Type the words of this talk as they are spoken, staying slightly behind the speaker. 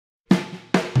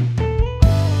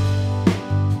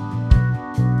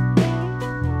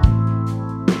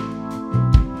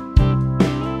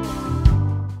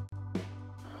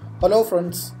Hello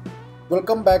friends,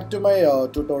 welcome back to my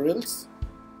tutorials.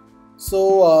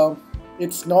 So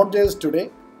it's Node.js today,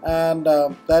 and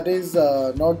that is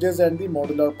Node.js and the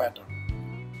modular pattern.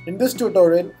 In this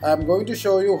tutorial I am going to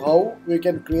show you how we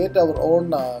can create our own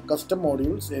custom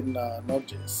modules in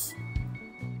Node.js.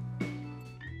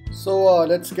 So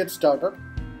let's get started.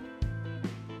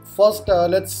 First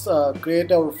let's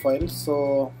create our file.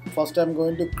 So first I am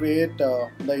going to create the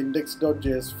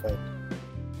index.js file.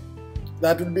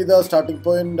 That will be the starting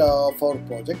point of our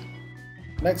project.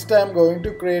 Next I am going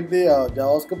to create the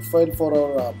JavaScript file for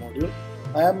our module.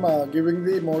 I am giving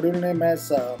the module name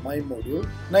as my module.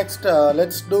 Next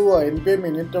let's do npm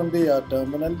init on the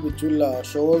terminal, which will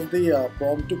show us the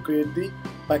prompt to create the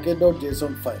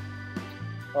package.json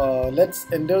file. Let's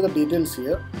enter the details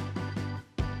here.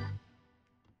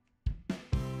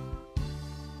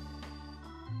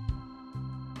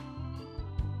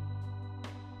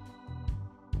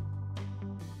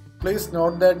 Please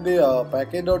note that the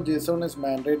package.json is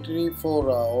mandatory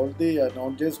for all the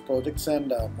Node.js projects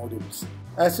and modules.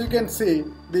 As you can see,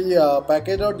 the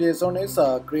package.json is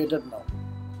created now.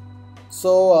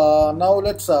 So now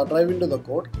let's dive into the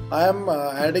code. I am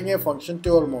adding a function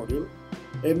to our module.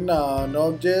 In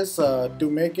Node.js, to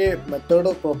make a method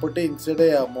or property inside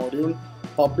a module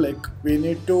public, we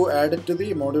need to add it to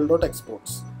the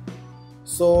module.exports.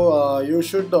 So you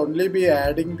should only be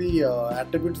adding the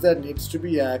attributes that needs to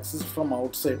be accessed from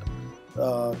outside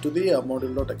to the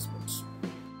module.exports.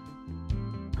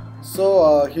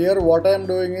 So here what I am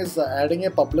doing is adding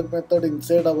a public method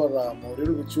inside our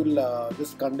module, which will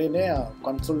just contain a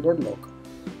console.log.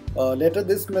 Later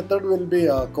this method will be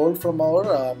called from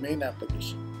our main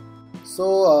application.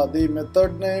 So the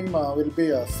method name will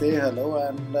be say hello,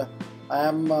 and I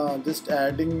am just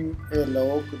adding a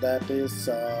log that is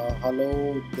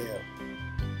hello there.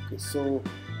 Okay, so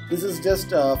this is just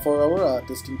for our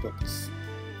testing purpose.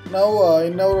 Now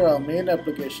in our main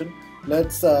application,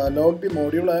 let's load the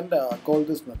module and call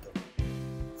this method.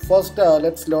 First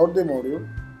let's load the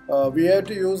module. We have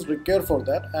to use require for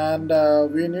that,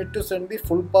 and we need to send the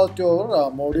full path to our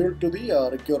module to the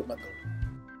require method.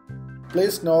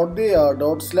 Please note the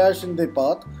 // in the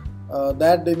path.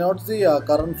 That denotes the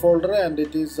current folder, and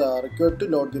it is required to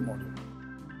load the module.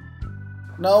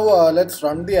 Now let's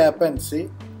run the app and see.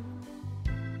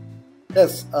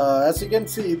 Yes, as you can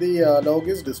see, the log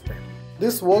is displayed.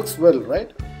 This works well,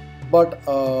 right? But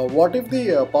what if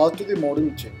the path to the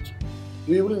module change?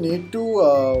 We will need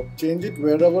to change it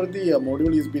wherever the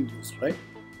module is being used, right?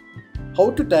 How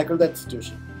to tackle that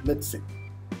situation? Let's see.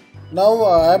 Now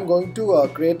I am going to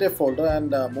create a folder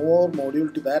and move our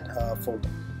module to that folder.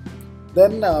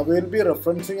 Then we will be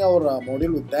referencing our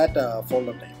module with that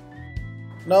folder name.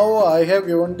 Now I have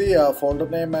given the folder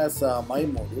name as my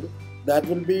module. That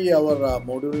will be our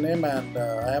module name, and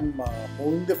I am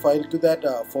moving the file to that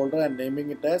folder and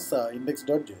naming it as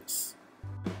index.js.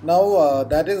 Now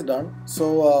that is done.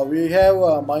 So we have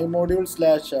my module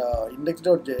 /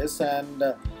 index.js, and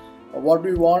what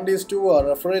we want is to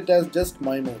refer it as just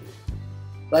my module.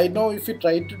 Right now if we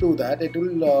try to do that, it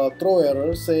will throw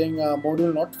error saying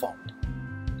module not found.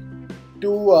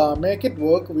 To make it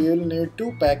work, we will need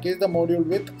to package the module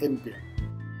with npm.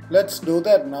 Let's do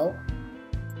that now.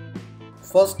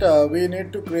 First we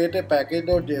need to create a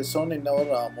package.json in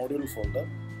our module folder.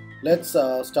 Let's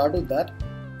start with that.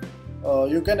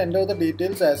 You can enter the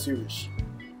details as you wish.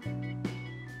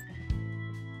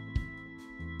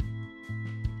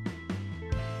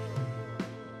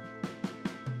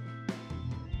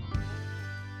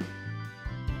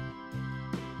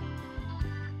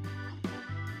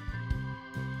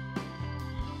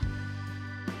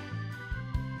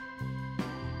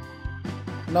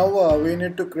 Now we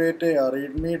need to create a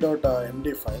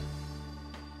readme.md file.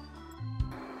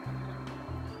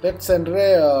 Let's enter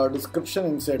a description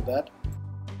inside that.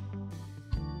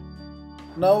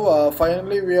 Now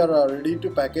finally we are ready to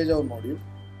package our module.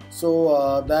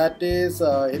 So that is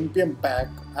npm pack,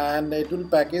 and it will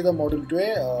package the module to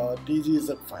a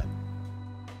tgz file.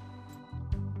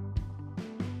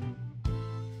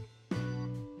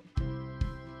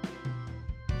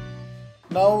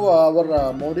 Now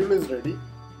our module is ready.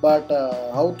 But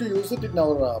how to use it in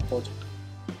our project?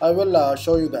 I will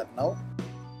show you that now.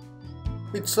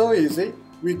 It's so easy.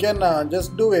 We can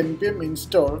just do npm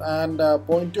install and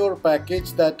point to our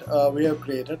package that we have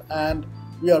created, and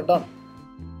we are done.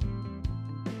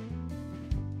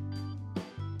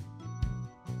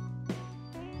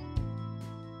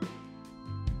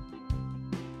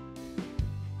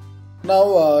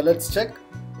 Now let's check.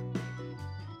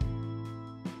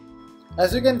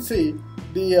 As you can see,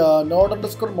 the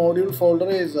node_module folder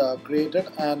is created,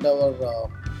 and our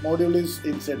module is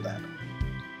inside that.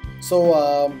 So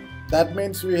that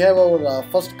means we have our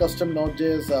first custom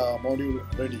Node.js module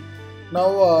ready.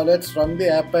 Now let's run the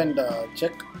app and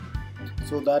check.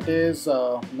 So that is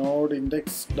node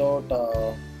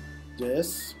index.js.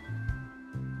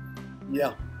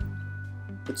 Yeah,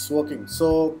 it's working.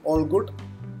 So all good.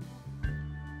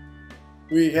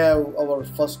 We have our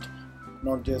first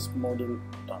Node.js module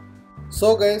done.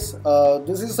 So guys,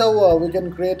 this is how we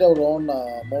can create our own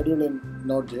module in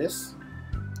Node.js.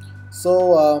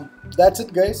 So that's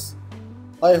it guys.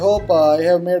 I hope I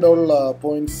have made all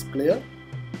points clear.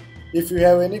 If you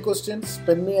have any questions,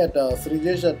 pen me at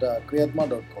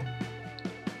sreejesh@kriyatma.com.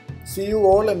 See you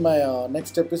all in my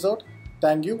next episode.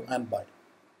 Thank you and bye.